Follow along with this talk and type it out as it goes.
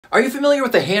Are you familiar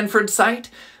with the Hanford Site?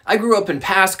 I grew up in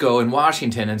Pasco in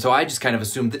Washington, and so I just kind of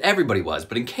assumed that everybody was,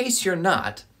 but in case you're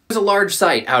not, there's a large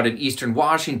site out in eastern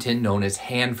Washington known as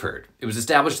Hanford. It was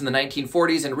established in the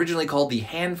 1940s and originally called the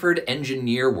Hanford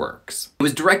Engineer Works. It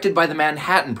was directed by the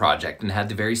Manhattan Project and had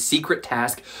the very secret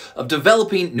task of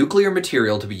developing nuclear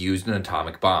material to be used in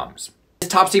atomic bombs. This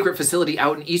top-secret facility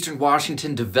out in eastern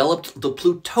Washington developed the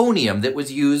plutonium that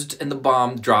was used in the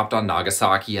bomb dropped on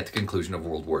Nagasaki at the conclusion of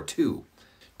World War II.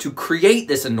 To create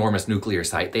this enormous nuclear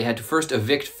site, they had to first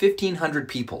evict 1,500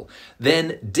 people,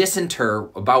 then disinter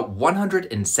about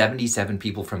 177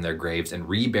 people from their graves and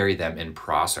rebury them in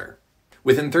Prosser.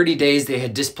 Within 30 days, they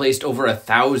had displaced over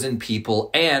 1,000 people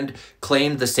and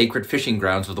claimed the sacred fishing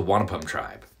grounds of the Wanapum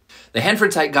tribe. The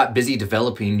Hanford site got busy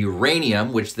developing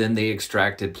uranium, which then they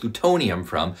extracted plutonium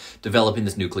from, developing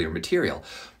this nuclear material.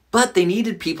 But they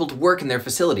needed people to work in their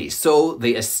facilities, so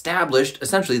they established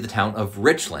essentially the town of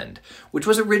Richland, which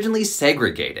was originally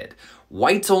segregated.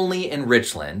 Whites only in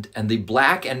Richland, and the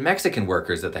black and Mexican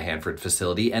workers at the Hanford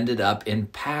facility ended up in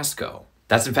Pasco.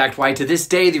 That's in fact why to this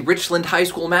day the Richland High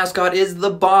School mascot is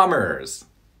the Bombers.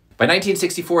 By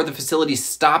 1964, the facility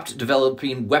stopped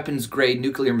developing weapons-grade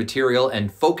nuclear material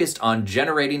and focused on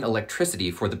generating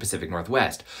electricity for the Pacific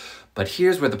Northwest. But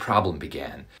here's where the problem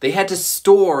began. They had to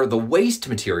store the waste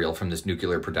material from this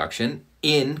nuclear production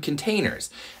in containers.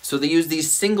 So they used these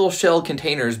single-shell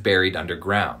containers buried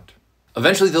underground.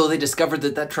 Eventually, though, they discovered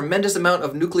that tremendous amount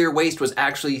of nuclear waste was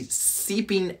actually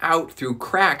seeping out through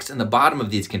cracks in the bottom of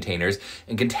these containers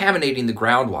and contaminating the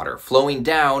groundwater, flowing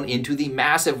down into the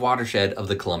massive watershed of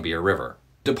the Columbia River.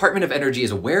 The Department of Energy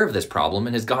is aware of this problem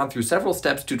and has gone through several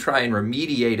steps to try and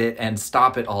remediate it and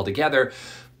stop it altogether,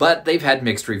 but they've had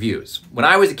mixed reviews. When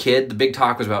I was a kid, the big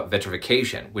talk was about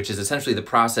vitrification, which is essentially the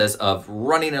process of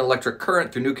running an electric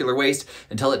current through nuclear waste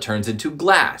until it turns into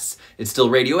glass. It's still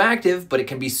radioactive, but it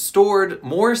can be stored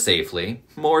more safely,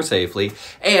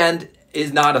 and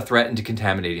is not a threat into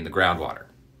contaminating the groundwater.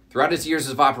 Throughout its years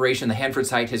of operation, the Hanford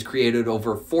site has created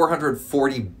over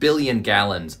 440 billion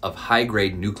gallons of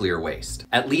high-grade nuclear waste,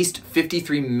 at least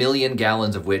 53 million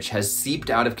gallons of which has seeped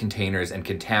out of containers and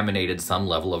contaminated some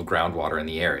level of groundwater in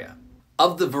the area.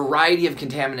 Of the variety of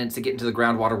contaminants that get into the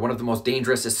groundwater, one of the most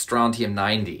dangerous is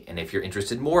strontium-90, and if you're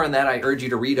interested more in that, I urge you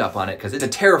to read up on it because it's a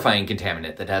terrifying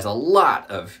contaminant that has a lot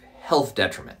of health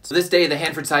detriments. To this day, the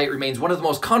Hanford site remains one of the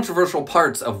most controversial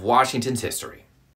parts of Washington's history.